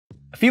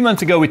few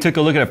months ago, we took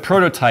a look at a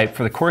prototype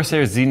for the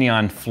Corsair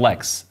Xeneon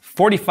Flex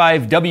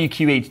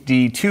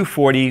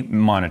 45WQHD240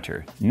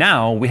 monitor.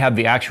 Now we have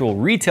the actual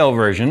retail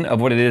version of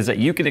what it is that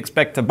you can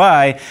expect to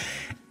buy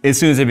as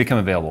soon as they become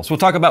available. So we'll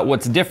talk about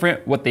what's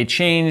different, what they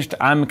changed.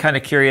 I'm kind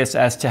of curious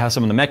as to how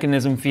some of the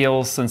mechanism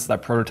feels since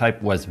that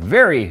prototype was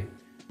very,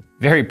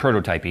 very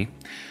prototypey.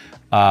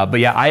 But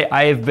yeah,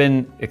 I have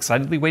been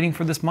excitedly waiting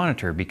for this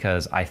monitor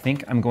because I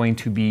think I'm going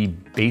to be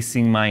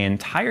basing my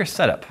entire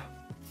setup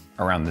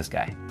around this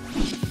guy.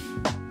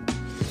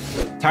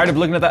 Tired of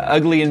looking at that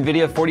ugly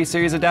NVIDIA 40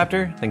 series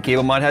adapter? Then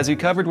CableMod has you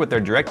covered with their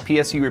direct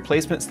PSU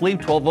replacement sleeve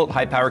 12-volt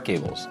high-power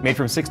cables. Made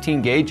from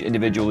 16-gauge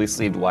individually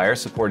sleeved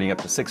wires supporting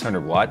up to 600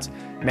 watts,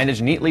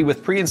 managed neatly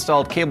with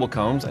pre-installed cable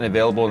combs and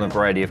available in a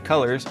variety of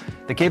colors,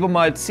 the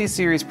CableMod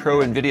C-Series Pro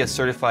NVIDIA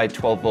certified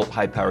 12-volt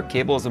high-power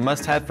cable is a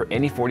must-have for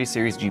any 40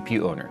 series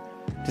GPU owner.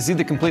 To see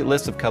the complete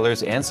list of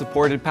colors and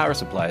supported power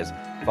supplies,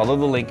 follow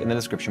the link in the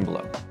description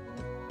below.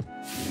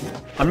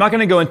 I'm not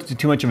going to go into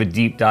too much of a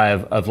deep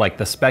dive of like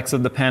the specs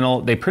of the panel.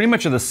 They pretty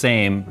much are the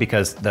same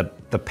because the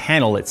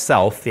panel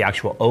itself, the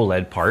actual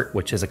OLED part,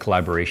 which is a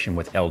collaboration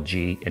with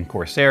LG and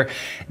Corsair,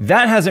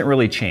 that hasn't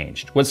really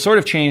changed. What's sort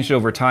of changed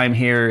over time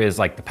here is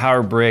like the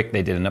power brick,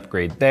 they did an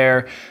upgrade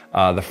there,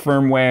 the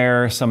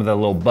firmware, some of the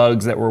little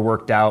bugs that were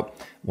worked out.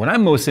 What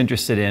I'm most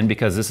interested in,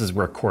 because this is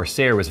where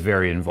Corsair was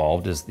very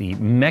involved, is the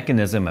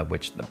mechanism of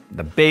which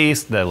the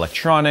base, the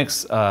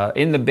electronics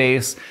in the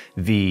base,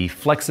 the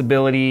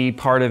flexibility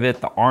part of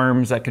it, the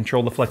arms that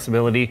control the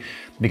flexibility.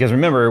 Because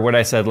remember, what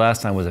I said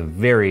last time was a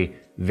very,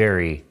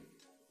 very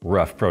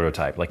rough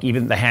prototype. Like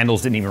even the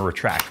handles didn't even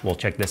retract. Well,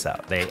 check this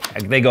out.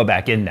 They go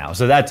back in now.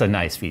 So that's a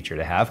nice feature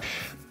to have.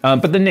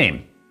 But the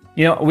name.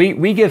 You know,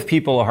 we give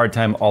people a hard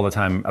time all the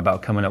time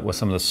about coming up with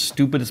some of the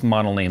stupidest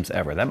model names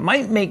ever. That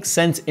might make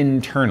sense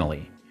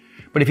internally,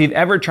 but if you've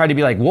ever tried to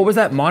be like, what was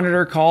that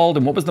monitor called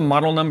and what was the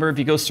model number? If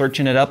you go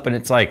searching it up and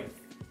it's like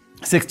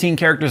 16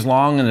 characters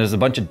long and there's a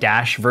bunch of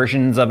dash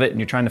versions of it and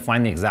you're trying to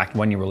find the exact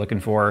one you were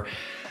looking for,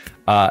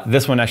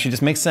 this one actually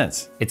just makes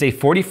sense. It's a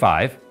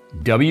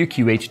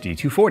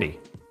 45WQHD240.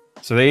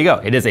 So there you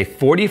go. It is a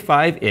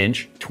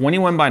 45-inch,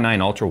 21:9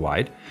 ultra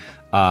wide,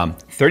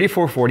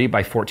 3440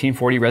 by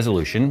 1440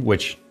 resolution,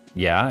 which,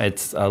 yeah,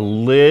 it's a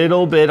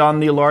little bit on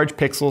the large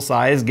pixel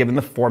size given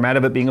the format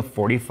of it being a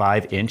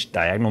 45-inch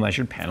diagonal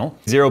measured panel.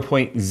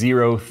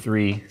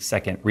 0.03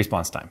 second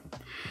response time.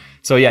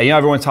 So yeah, you know,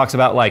 everyone talks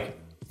about like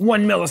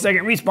 1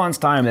 millisecond response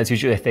time. That's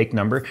usually a fake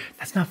number.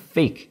 That's not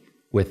fake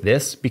with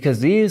this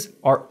because these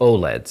are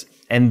OLEDs.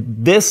 And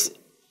this,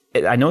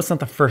 I know it's not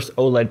the first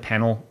OLED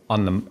panel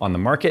on the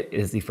market.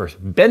 It is the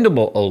first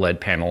bendable OLED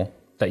panel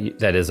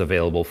that is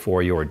available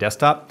for your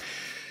desktop.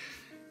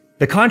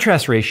 The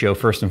contrast ratio,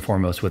 first and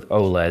foremost, with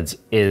OLEDs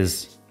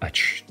is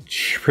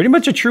pretty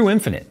much a true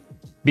infinite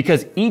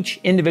because each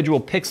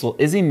individual pixel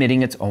is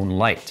emitting its own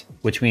light,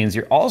 which means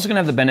you're also gonna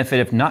have the benefit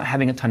of not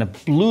having a ton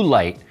of blue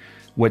light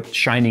with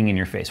shining in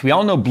your face. We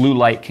all know blue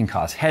light can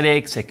cause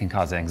headaches, it can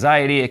cause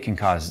anxiety, it can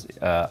cause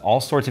all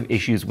sorts of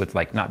issues with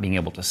like not being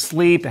able to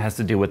sleep. It has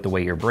to do with the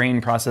way your brain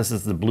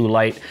processes the blue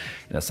light,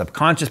 the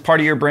subconscious part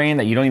of your brain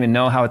that you don't even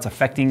know how it's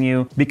affecting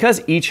you.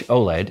 Because each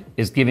OLED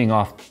is giving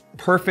off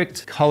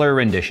perfect color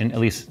rendition, at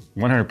least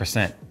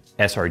 100%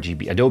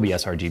 sRGB, Adobe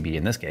sRGB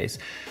in this case,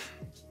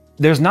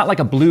 there's not like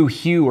a blue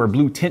hue or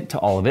blue tint to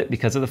all of it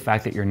because of the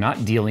fact that you're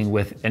not dealing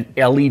with an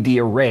LED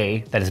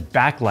array that is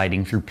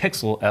backlighting through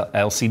pixel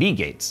LCD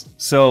gates.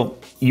 So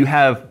you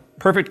have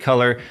perfect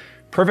color,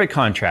 perfect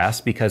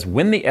contrast because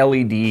when the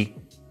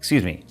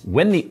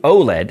when the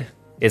OLED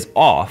is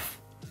off,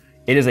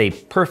 it is a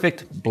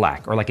perfect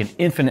black or like an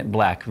infinite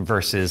black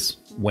versus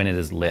when it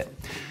is lit.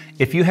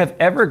 If you have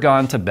ever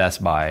gone to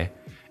Best Buy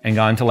and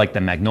gone to like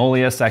the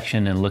Magnolia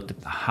section and looked at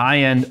the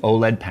high-end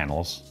OLED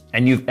panels,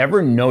 and you've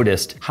ever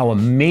noticed how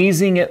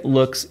amazing it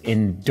looks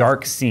in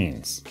dark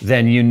scenes,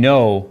 then you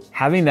know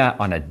having that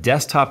on a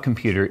desktop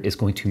computer is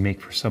going to make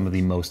for some of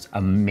the most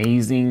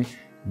amazing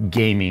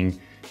gaming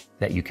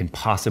that you can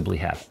possibly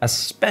have,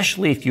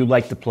 especially if you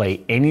like to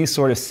play any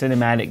sort of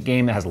cinematic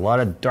game that has a lot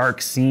of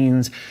dark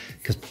scenes,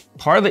 because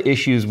part of the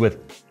issues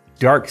with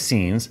dark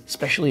scenes,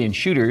 especially in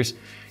shooters,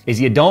 is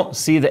you don't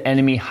see the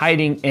enemy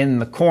hiding in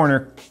the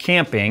corner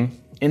camping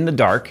in the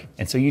dark,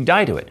 and so you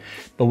die to it.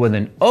 But with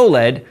an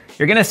OLED,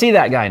 you're gonna see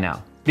that guy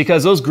now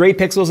because those gray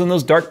pixels and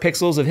those dark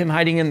pixels of him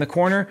hiding in the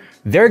corner,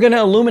 they're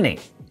gonna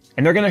illuminate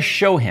and they're gonna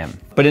show him.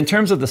 But in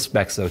terms of the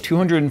specs though,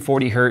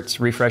 240 hertz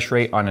refresh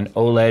rate on an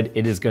OLED,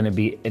 it is gonna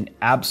be an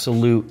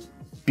absolute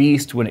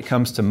beast when it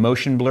comes to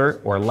motion blur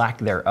or lack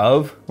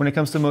thereof when it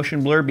comes to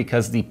motion blur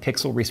because the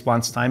pixel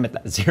response time at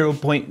that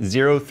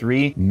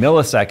 0.03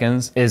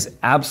 milliseconds is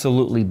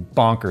absolutely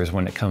bonkers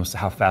when it comes to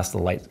how fast the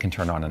light can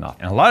turn on and off.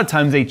 And a lot of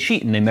times they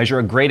cheat and they measure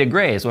a gray to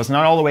gray, so it's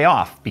not all the way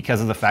off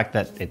because of the fact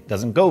that it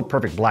doesn't go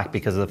perfect black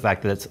because of the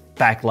fact that it's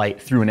backlight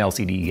through an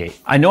LCD gate.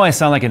 I know I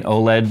sound like an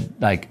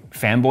OLED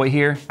fanboy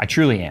here. I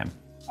truly am.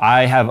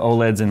 I have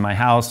OLEDs in my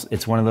house.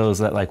 It's one of those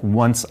that like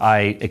once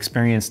I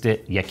experienced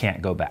it, you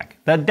can't go back.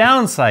 The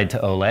downside to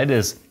OLED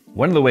is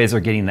one of the ways they're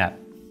getting that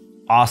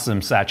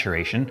awesome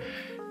saturation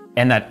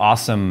and that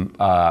awesome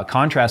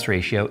contrast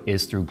ratio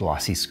is through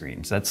glossy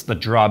screens. That's the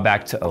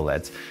drawback to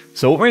OLEDs.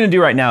 So what we're gonna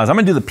do right now is I'm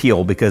gonna do the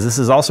peel, because this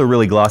is also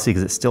really glossy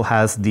because it still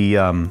has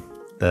the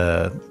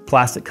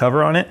plastic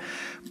cover on it.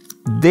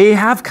 They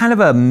have kind of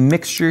a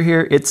mixture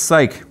here. It's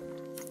like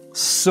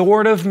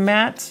sort of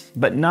matte,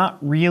 but not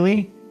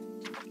really.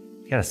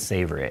 You gotta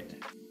savor it.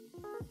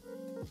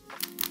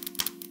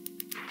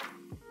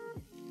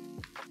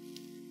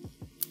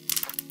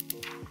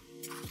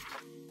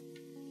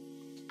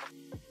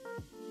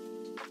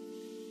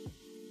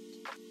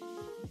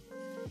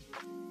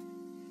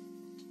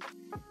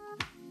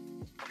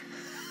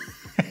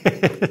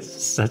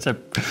 Such a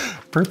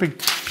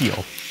perfect peel.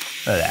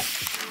 Look at that.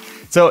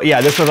 So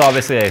yeah, this was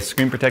obviously a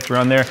screen protector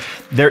on there.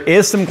 There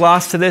is some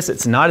gloss to this.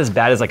 It's not as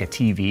bad as like a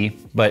TV,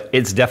 but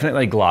it's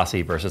definitely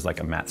glossy versus like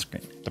a matte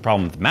screen. The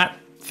problem with the matte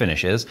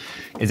finish is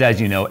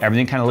as you know,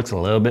 everything kind of looks a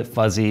little bit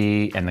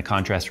fuzzy and the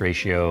contrast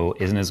ratio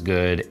isn't as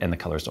good and the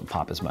colors don't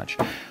pop as much.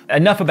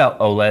 Enough about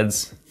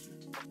OLEDs.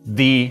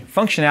 The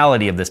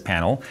functionality of this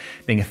panel,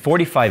 being a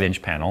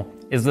 45-inch panel,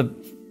 is the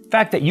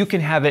fact that you can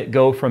have it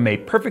go from a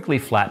perfectly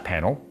flat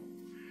panel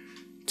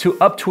to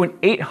up to an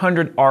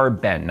 800R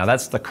bend. Now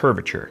that's the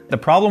curvature. The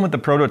problem with the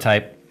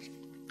prototype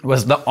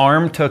was the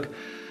arm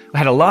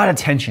had a lot of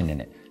tension in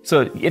it.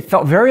 So it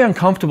felt very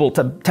uncomfortable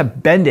to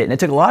bend it, and it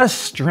took a lot of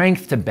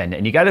strength to bend it.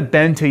 And you gotta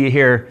bend till you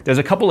hear, there's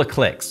a couple of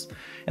clicks,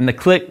 and the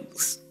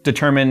clicks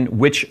determine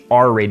which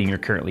R rating you're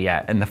currently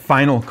at. And the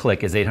final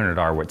click is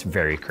 800R, where it's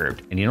very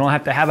curved. And you don't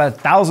have to have a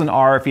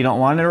 1000R if you don't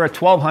want it, or a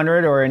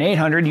 1200 or an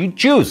 800, you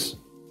choose.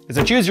 It's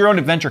a choose your own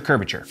adventure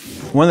curvature.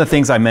 One of the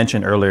things I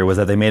mentioned earlier was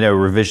that they made a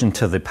revision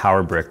to the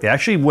power brick. They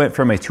actually went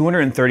from a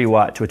 230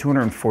 watt to a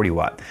 240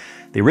 watt.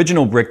 The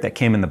original brick that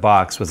came in the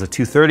box was a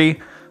 230.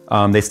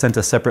 They sent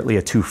us separately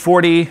a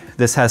 240.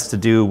 This has to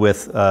do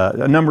with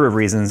a number of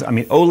reasons. I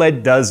mean,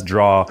 OLED does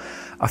draw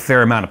a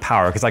fair amount of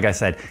power, because like I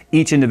said,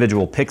 each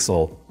individual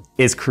pixel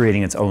is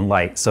creating its own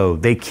light. So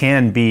they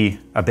can be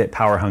a bit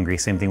power hungry,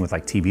 same thing with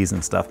like TVs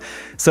and stuff.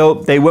 So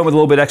they went with a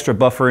little bit extra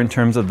buffer in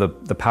terms of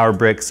the power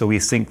brick. So we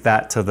synced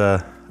that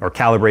to or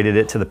calibrated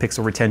it to the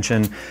pixel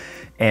retention,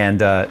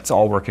 and it's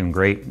all working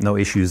great, no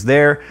issues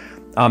there.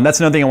 That's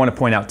another thing I want to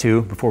point out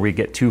too, before we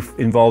get too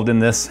involved in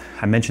this.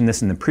 I mentioned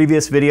this in the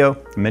previous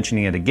video, I'm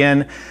mentioning it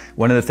again.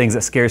 One of the things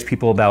that scares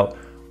people about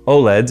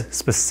OLEDs,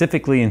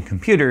 specifically in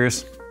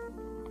computers,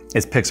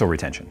 is pixel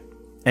retention.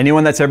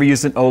 Anyone that's ever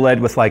used an OLED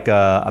with like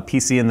a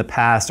PC in the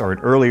past, or an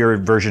earlier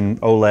version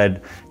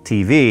OLED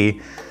TV,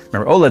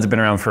 remember OLEDs have been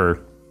around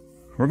for,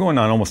 we're going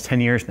on almost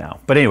 10 years now.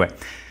 But anyway,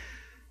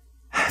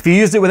 if you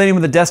used it with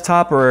anyone with a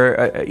desktop,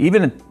 or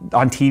even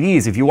on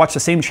TVs, if you watch the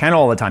same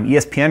channel all the time,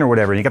 ESPN or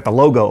whatever, and you got the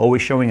logo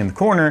always showing in the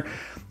corner,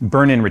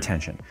 burn-in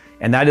retention.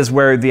 And that is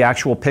where the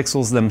actual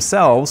pixels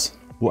themselves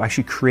will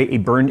actually create a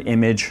burned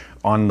image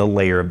on the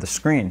layer of the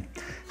screen.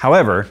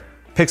 However,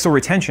 pixel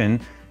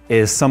retention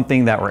is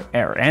something that, or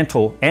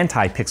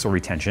anti-pixel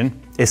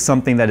retention, is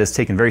something that is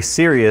taken very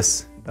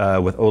serious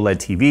with OLED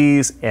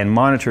TVs and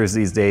monitors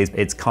these days.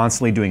 It's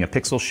constantly doing a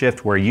pixel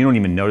shift where you don't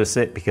even notice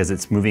it, because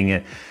it's moving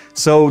it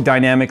so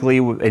dynamically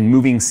in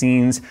moving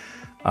scenes.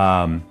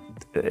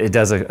 It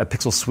does a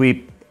pixel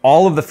sweep.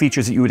 All of the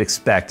features that you would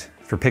expect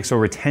for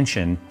pixel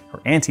retention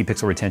or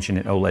anti-pixel retention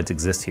in OLEDs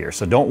exist here.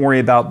 So don't worry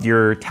about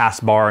your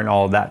taskbar and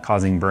all of that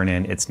causing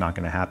burn-in. It's not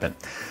gonna happen.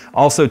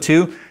 Also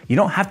too, you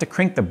don't have to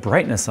crank the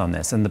brightness on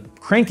this, and the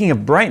cranking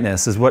of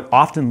brightness is what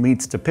often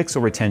leads to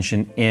pixel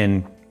retention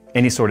in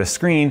any sort of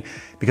screen,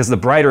 because the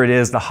brighter it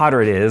is, the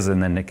hotter it is,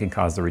 and then it can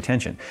cause the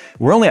retention.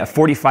 We're only at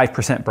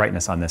 45%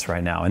 brightness on this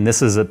right now, and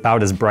this is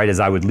about as bright as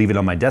I would leave it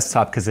on my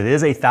desktop, because it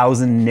is a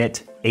 1000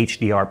 nit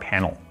HDR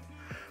panel.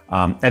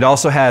 It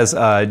also has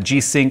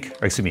G-Sync,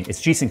 or excuse me, it's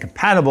G-Sync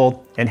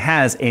compatible and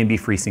has AMD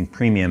FreeSync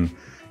Premium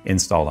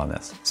installed on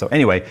this. So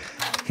anyway,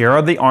 here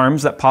are the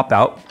arms that pop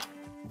out.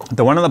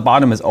 The one on the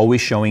bottom is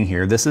always showing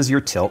here. This is your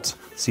tilt.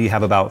 So you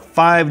have about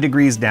 5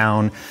 degrees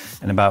down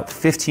and about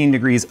 15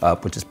 degrees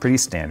up, which is pretty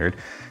standard.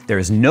 There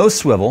is no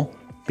swivel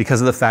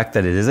because of the fact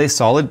that it is a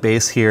solid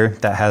base here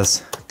that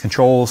has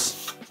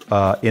controls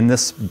in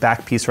this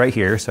back piece right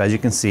here. So as you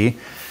can see,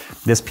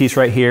 this piece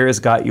right here has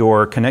got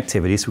your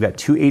connectivity. So we've got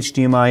 2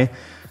 HDMI,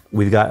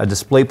 we've got a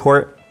display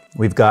port,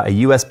 we've got a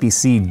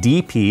USB-C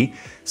DP.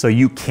 So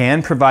you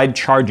can provide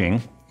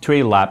charging to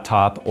a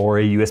laptop or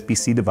a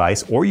USB-C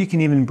device, or you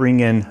can even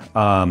bring in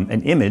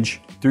an image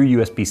through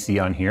USB-C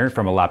on here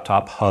from a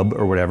laptop hub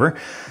or whatever.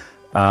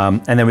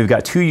 And then we've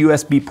got 2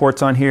 USB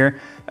ports on here,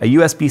 a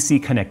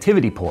USB-C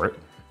connectivity port,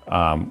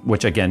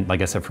 which again,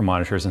 like I said, for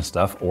monitors and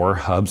stuff, or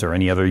hubs or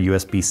any other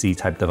USB-C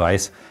type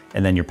device,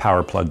 and then your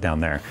power plug down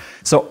there.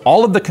 So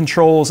all of the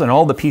controls and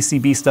all the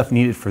PCB stuff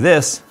needed for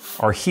this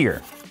are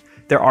here.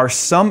 There are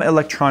some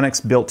electronics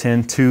built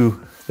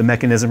into the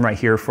mechanism right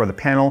here for the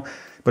panel,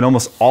 but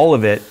almost all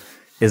of it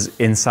is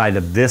inside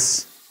of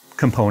this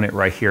component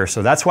right here.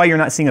 So that's why you're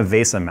not seeing a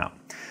VESA mount.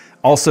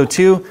 Also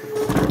too,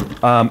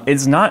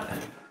 it's not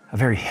a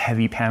very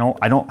heavy panel.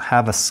 I don't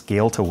have a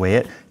scale to weigh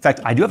it. In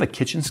fact, I do have a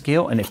kitchen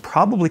scale and it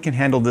probably can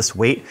handle this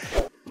weight.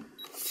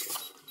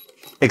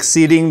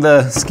 exceeding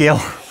the scale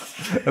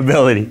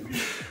ability.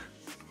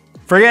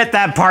 Forget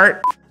that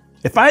part.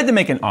 If I had to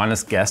make an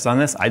honest guess on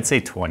this, I'd say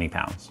 20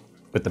 pounds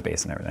with the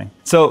base and everything.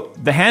 So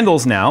the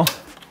handles now,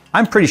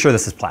 I'm pretty sure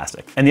this is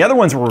plastic. And the other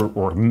ones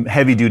were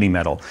heavy duty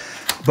metal.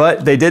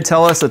 But they did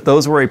tell us that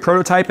those were a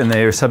prototype and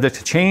they are subject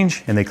to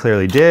change, and they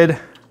clearly did. It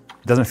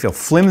doesn't feel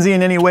flimsy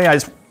in any way. I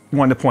just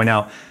wanted to point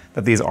out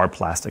that these are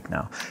plastic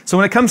now. So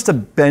when it comes to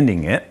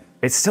bending it,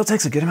 it still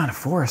takes a good amount of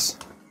force.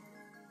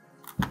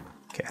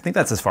 Okay, I think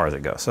that's as far as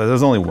it goes. So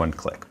there's only one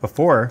click.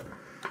 Before,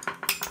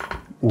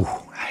 ooh,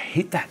 I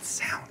hate that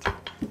sound.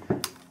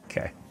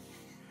 Okay.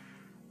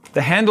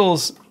 The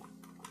handles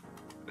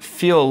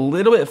feel a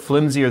little bit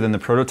flimsier than the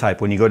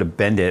prototype when you go to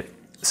bend it.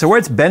 So where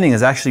it's bending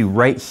is actually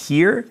right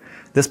here.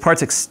 This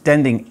part's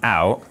extending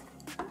out.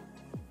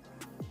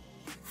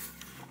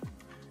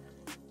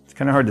 It's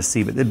kind of hard to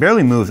see, but it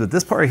barely moves. But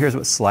this part right here is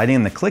what's sliding,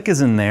 and the click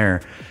is in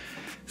there.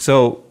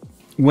 So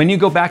when you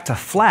go back to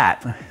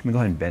flat, let me go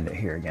ahead and bend it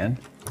here again.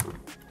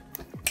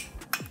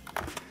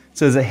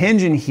 So there's a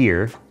hinge in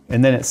here,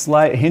 and then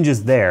it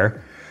hinges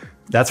there.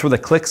 That's where the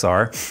clicks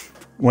are.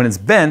 When it's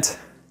bent,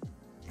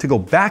 to go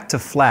back to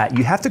flat,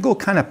 you have to go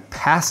kind of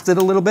past it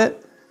a little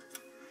bit.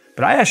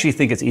 But I actually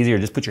think it's easier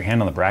to just put your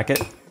hand on the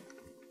bracket.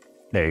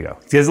 There you go.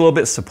 It gives a little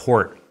bit of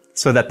support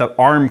so that the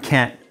arm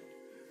can't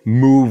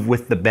move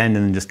with the bend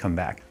and then just come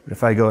back. But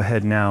if I go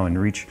ahead now and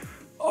reach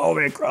all the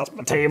way across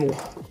my table,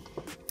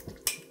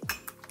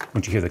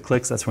 once you hear the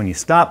clicks, that's when you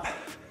stop.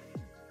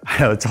 I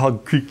know it's all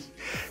creaky.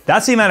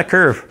 That's the amount of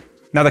curve.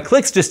 Now the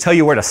clicks just tell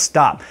you where to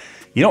stop.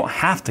 You don't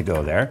have to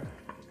go there.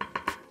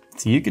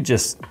 So you could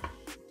just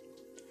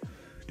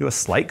do a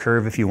slight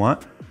curve if you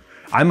want.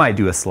 I might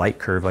do a slight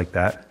curve like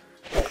that.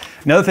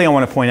 Another thing I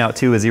want to point out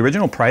too is the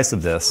original price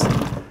of this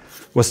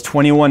was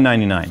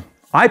 $21.99.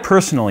 I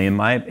personally, in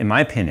my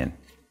opinion,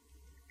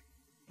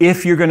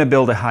 if you're going to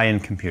build a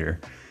high-end computer,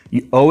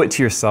 you owe it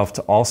to yourself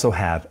to also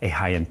have a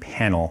high-end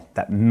panel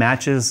that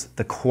matches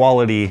the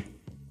quality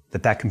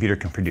that that computer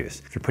can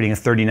produce. If you're putting a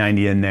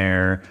 3090 in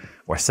there,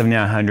 or a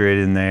 7900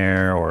 in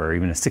there, or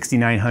even a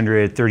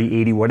 6900,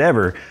 3080,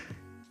 whatever,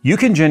 you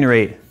can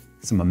generate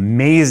some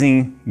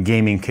amazing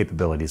gaming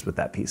capabilities with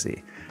that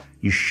PC.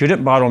 You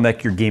shouldn't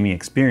bottleneck your gaming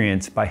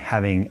experience by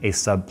having a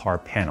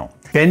subpar panel.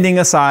 Bending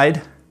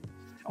aside,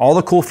 all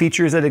the cool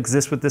features that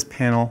exist with this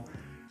panel,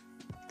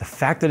 the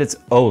fact that it's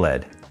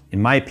OLED,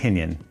 in my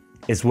opinion,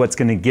 is what's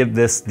gonna give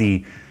this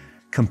the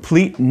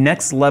complete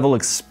next level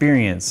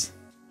experience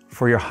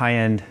for your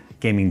high-end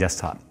gaming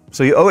desktop.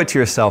 So you owe it to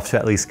yourself to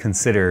at least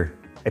consider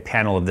a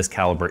panel of this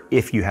caliber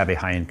if you have a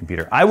high-end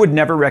computer. I would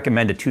never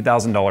recommend a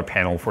 $2,000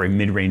 panel for a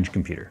mid-range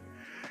computer.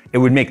 It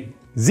would make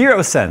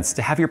zero sense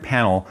to have your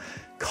panel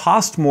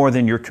cost more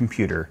than your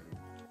computer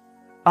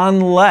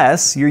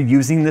unless you're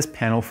using this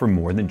panel for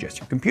more than just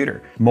your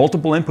computer.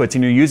 Multiple inputs,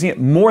 and you're using it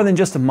more than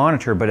just a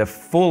monitor, but a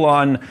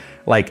full-on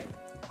like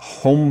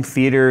home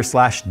theater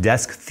 /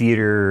 desk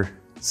theater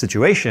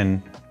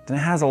situation, then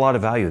it has a lot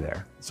of value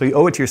there. So you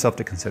owe it to yourself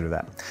to consider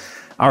that.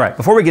 All right,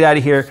 before we get out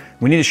of here,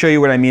 we need to show you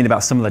what I mean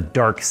about some of the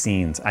dark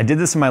scenes. I did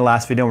this in my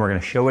last video, and we're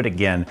gonna show it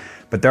again,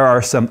 but there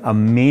are some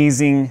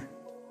amazing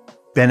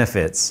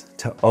benefits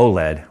to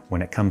OLED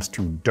when it comes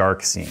to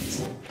dark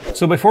scenes.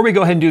 So before we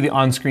go ahead and do the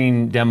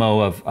on-screen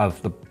demo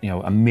of the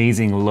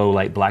amazing low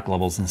light black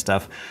levels and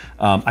stuff,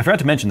 I forgot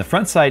to mention the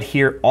front side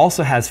here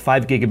also has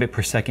 5 gigabit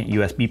per second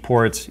USB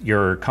ports,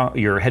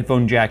 your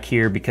headphone jack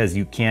here, because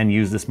you can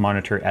use this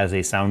monitor as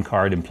a sound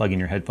card and plug in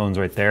your headphones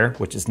right there,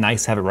 which is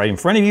nice to have it right in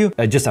front of you.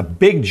 Just a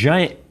big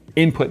giant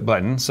input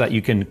button so that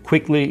you can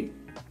quickly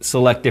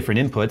select different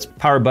inputs,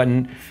 power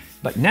button.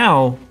 But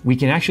now we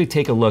can actually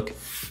take a look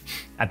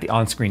at the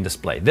on-screen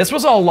display. This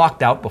was all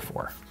locked out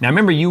before. Now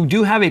remember, you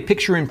do have a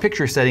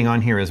picture-in-picture setting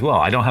on here as well.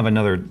 I don't have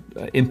another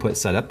input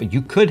set up, but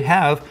you could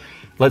have,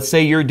 let's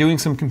say you're doing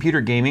some computer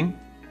gaming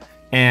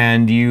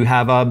and you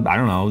have a, I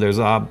don't know, there's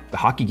a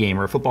hockey game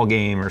or a football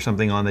game or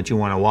something on that you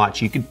want to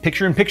watch. You could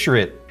picture-in-picture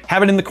it,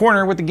 have it in the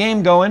corner with the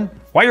game going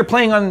while you're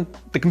playing on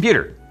the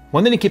computer.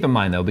 One thing to keep in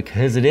mind though,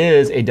 because it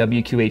is a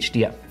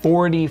WQHD at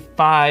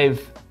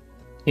 45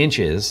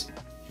 inches,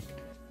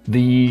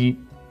 the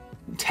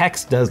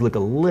text does look a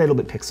little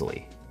bit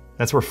pixely.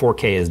 That's where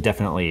 4K is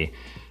definitely,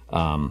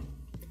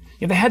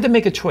 they had to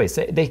make a choice.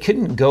 They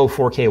couldn't go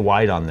 4K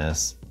wide on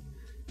this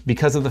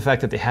because of the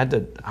fact that they had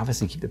to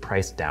obviously keep the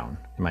price down,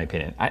 in my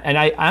opinion.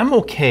 I'm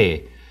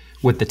okay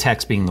with the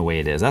text being the way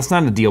it is. That's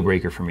not a deal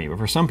breaker for me, but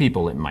for some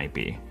people it might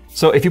be.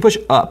 So if you push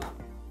up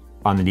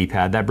on the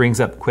D-pad, that brings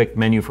up quick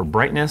menu for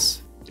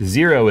brightness.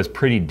 0 is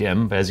pretty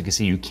dim, but as you can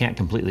see, you can't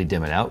completely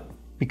dim it out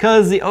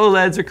because the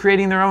OLEDs are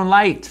creating their own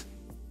light.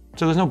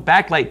 So there's no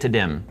backlight to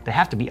dim. They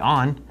have to be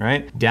on,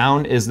 right?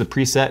 Down is the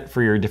preset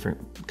for your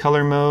different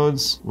color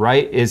modes.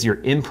 Right is your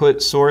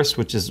input source,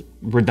 which is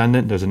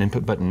redundant. There's an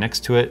input button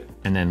next to it.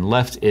 And then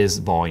left is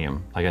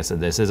volume. Like I said,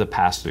 this is a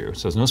pass-through.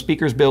 So there's no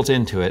speakers built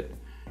into it,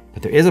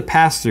 but there is a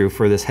pass-through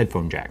for this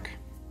headphone jack.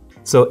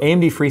 So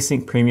AMD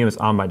FreeSync Premium is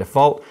on by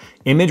default.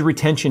 Image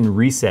retention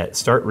reset,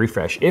 start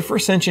refresh. If for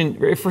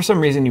some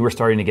reason you were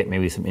starting to get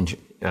maybe some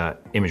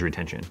image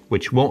retention,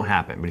 which won't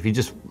happen, but if you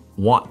just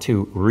want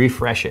to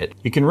refresh it,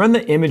 you can run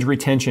the image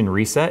retention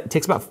reset. It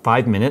takes about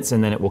 5 minutes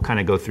and then it will kind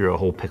of go through a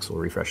whole pixel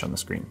refresh on the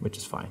screen, which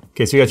is fine.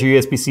 Okay, so you got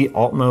your USB-C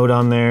alt mode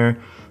on there.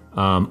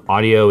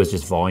 Audio is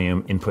just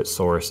volume, input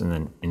source, and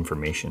then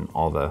information,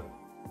 all the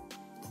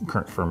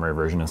current firmware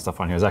version and stuff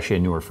on here. There's actually a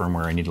newer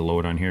firmware I need to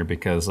load on here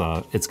because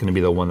it's gonna be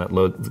the one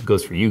that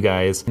goes for you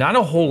guys. Not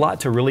a whole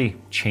lot to really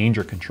change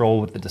or control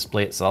with the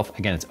display itself.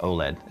 Again, it's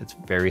OLED. It's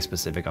very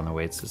specific on the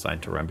way it's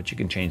designed to run, but you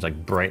can change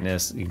like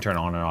brightness, you can turn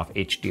on and off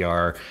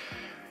HDR,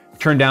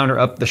 turn down or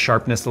up the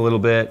sharpness a little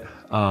bit.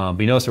 But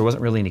you notice there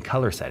wasn't really any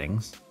color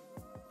settings,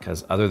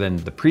 because other than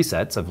the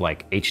presets of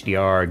like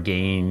HDR,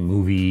 gain,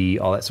 movie,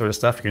 all that sort of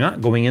stuff, you're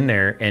not going in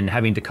there and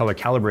having to color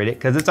calibrate it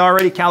because it's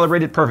already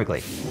calibrated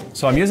perfectly.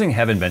 So I'm using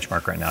Heaven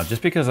Benchmark right now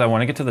just because I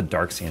want to get to the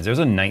dark scenes. There's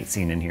a night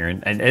scene in here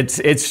and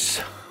it's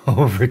so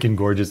freaking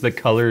gorgeous. The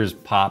colors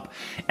pop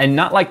and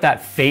not like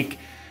that fake,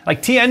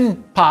 like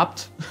TN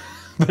popped,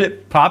 but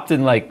it popped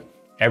in like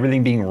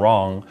everything being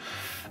wrong.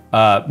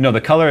 No, the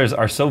colors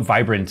are so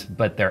vibrant,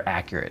 but they're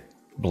accurate.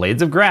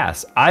 Blades of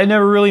grass. I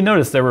never really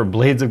noticed there were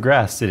blades of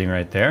grass sitting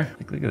right there.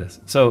 Like, look at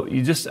this. So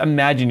you just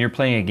imagine you're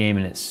playing a game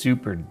and it's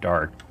super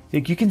dark.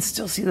 Like, you can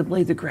still see the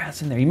blades of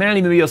grass in there. You may not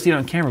even be able to see it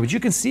on camera, but you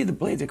can see the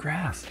blades of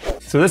grass.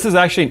 So this is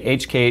actually an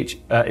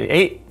 8K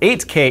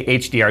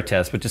HDR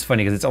test, which is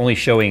funny because it's only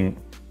showing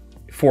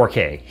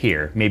 4K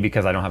here. Maybe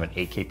because I don't have an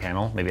 8K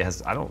panel. Maybe it has,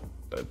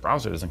 the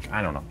browser doesn't,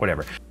 I don't know,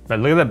 whatever. But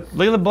look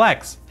at the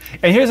blacks.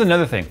 And here's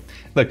another thing.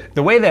 Look,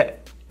 the way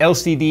that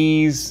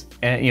LCDs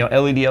and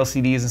LED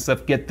LCDs and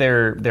stuff get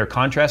their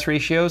contrast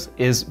ratios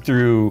is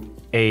through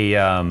a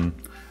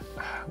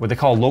what they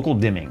call local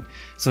dimming.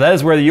 So that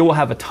is where you will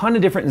have a ton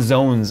of different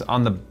zones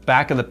on the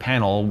back of the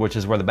panel, which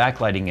is where the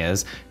backlighting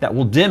is, that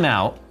will dim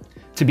out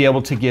to be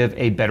able to give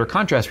a better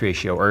contrast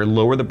ratio or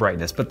lower the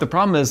brightness. But the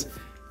problem is,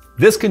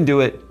 this can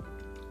do it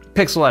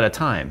pixel at a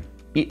time.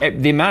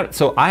 The amount,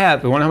 so I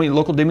have, you want to know how many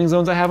local dimming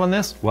zones I have on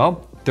this?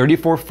 Well,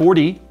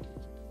 3440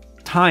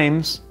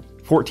 times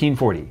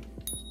 1440.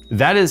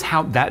 That is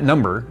how, that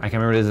number, I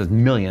can't remember what it is,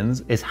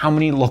 millions, is how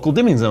many local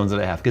dimming zones that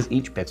I have, because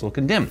each pixel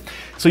can dim.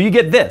 So you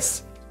get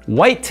this,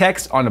 white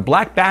text on a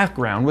black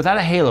background without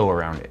a halo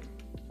around it,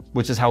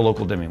 which is how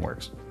local dimming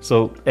works.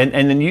 So, and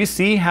then you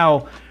see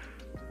how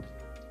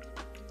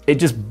it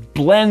just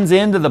blends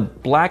into the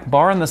black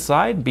bar on the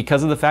side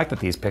because of the fact that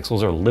these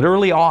pixels are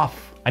literally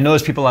off. I know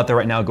there's people out there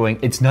right now going,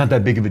 it's not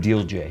that big of a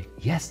deal, Jay.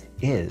 Yes,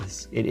 it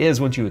is. It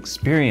is once you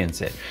experience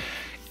it.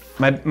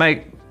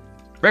 My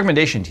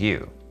recommendation to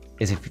you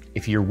is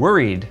if you're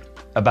worried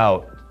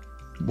about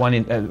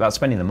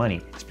spending the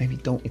money, just maybe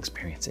don't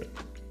experience it.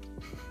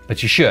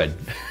 But you should.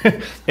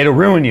 It'll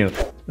ruin you.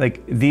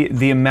 Like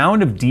the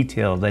amount of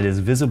detail that is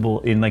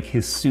visible in like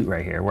his suit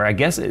right here, where I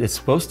guess it's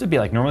supposed to be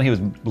like, normally he was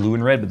blue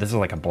and red, but this is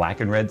like a black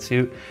and red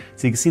suit.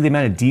 So you can see the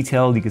amount of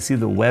detail, you can see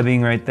the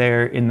webbing right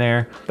there in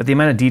there. But the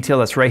amount of detail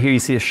that's right here, you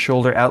see a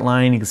shoulder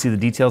outline, you can see the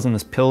details on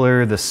this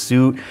pillar, the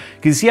suit.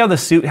 You can see how the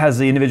suit has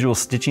the individual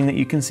stitching that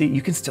you can see.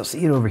 You can still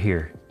see it over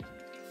here.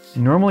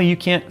 Normally you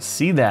can't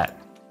see that.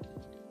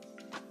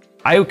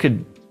 I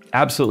could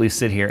absolutely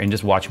sit here and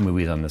just watch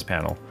movies on this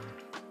panel.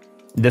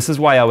 This is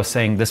why I was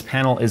saying this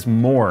panel is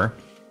more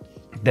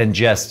than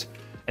just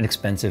an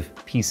expensive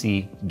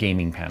PC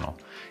gaming panel.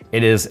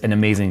 It is an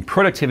amazing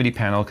productivity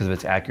panel because of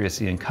its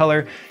accuracy and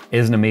color. It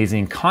is an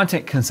amazing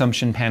content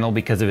consumption panel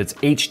because of its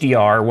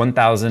HDR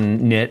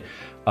 1000 nit.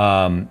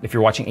 If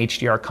you're watching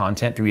HDR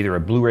content through either a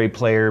Blu-ray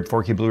player,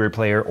 4K Blu-ray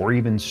player, or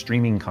even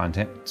streaming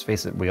content, let's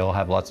face it, we all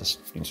have lots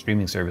of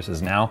streaming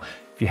services now.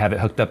 If you have it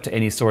hooked up to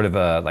any sort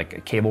of like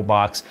a cable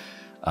box,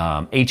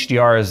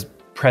 HDR is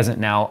present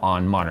now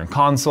on modern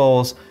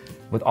consoles.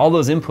 With all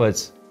those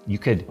inputs, you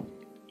could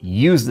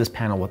use this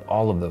panel with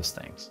all of those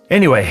things.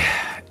 Anyway,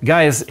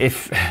 guys, I'm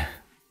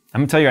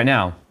gonna tell you right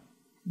now,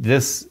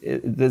 this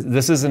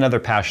is another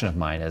passion of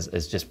mine,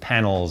 is just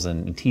panels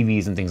and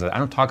TVs and things like that. I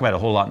don't talk about it a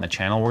whole lot in the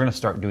channel. We're gonna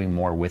start doing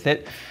more with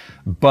it,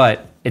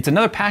 but it's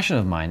another passion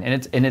of mine, and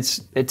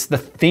it's the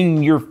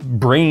thing your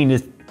brain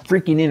is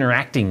freaking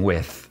interacting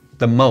with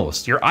the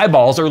most. Your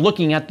eyeballs are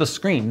looking at the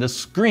screen. The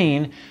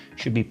screen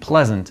should be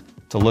pleasant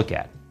to look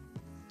at.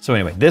 So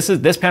anyway,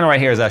 this panel right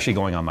here is actually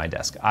going on my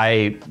desk.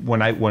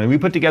 When we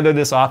put together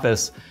this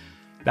office,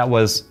 that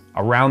was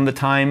around the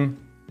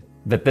time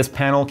that this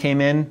panel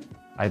came in.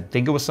 I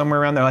think it was somewhere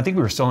around there. I think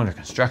we were still under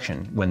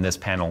construction when this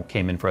panel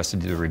came in for us to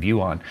do the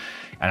review on.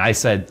 And I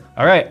said,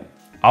 all right,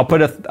 I'll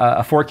put a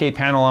 4K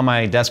panel on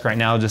my desk right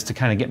now just to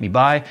kind of get me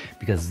by,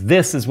 because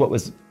this is what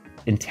was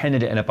intended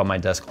to end up on my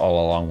desk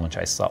all along once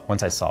I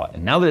saw it.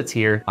 And now that it's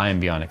here, I am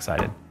beyond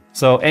excited.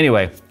 So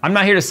anyway, I'm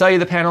not here to sell you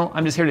the panel.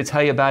 I'm just here to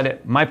tell you about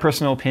it. My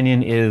personal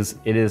opinion is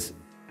it is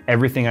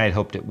everything I had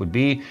hoped it would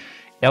be.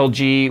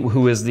 LG,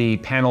 who is the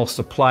panel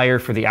supplier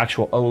for the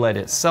actual OLED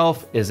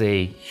itself, is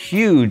a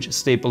huge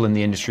staple in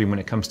the industry when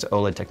it comes to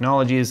OLED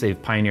technologies. They've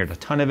pioneered a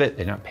ton of it.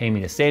 They're not paying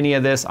me to say any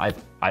of this.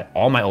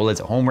 All my OLEDs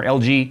at home are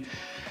LG.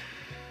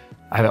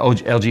 I have an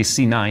LG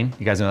C9.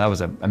 You guys know that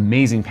was an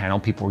amazing panel.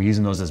 People were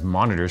using those as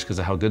monitors because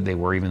of how good they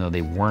were, even though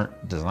they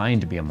weren't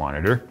designed to be a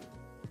monitor.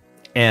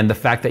 And the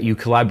fact that you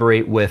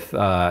collaborate with the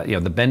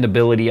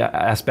bendability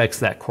aspects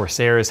that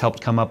Corsair has helped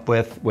come up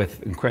with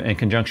in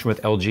conjunction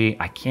with LG,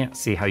 I can't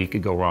see how you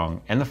could go wrong.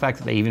 And the fact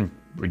that they even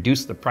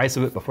reduced the price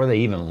of it before they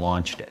even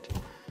launched it.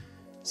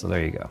 So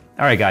there you go.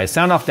 All right, guys,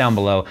 sound off down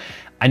below.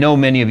 I know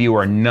many of you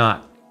are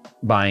not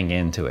buying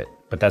into it,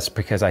 but that's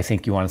because I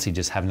think you honestly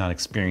just have not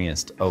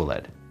experienced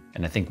OLED.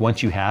 And I think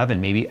once you have,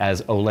 and maybe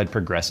as OLED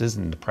progresses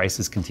and the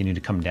prices continue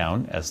to come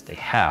down as they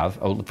have,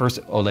 the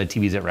first OLED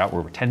TVs that were out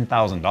were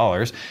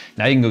 $10,000.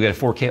 Now you can go get a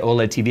 4K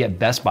OLED TV at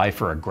Best Buy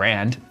for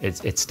 $1,000.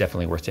 It's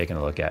definitely worth taking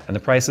a look at. And the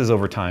prices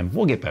over time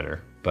will get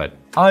better, but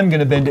I'm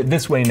gonna bend it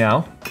this way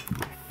now.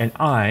 And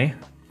I'm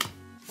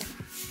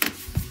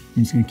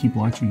just gonna keep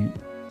watching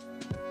it.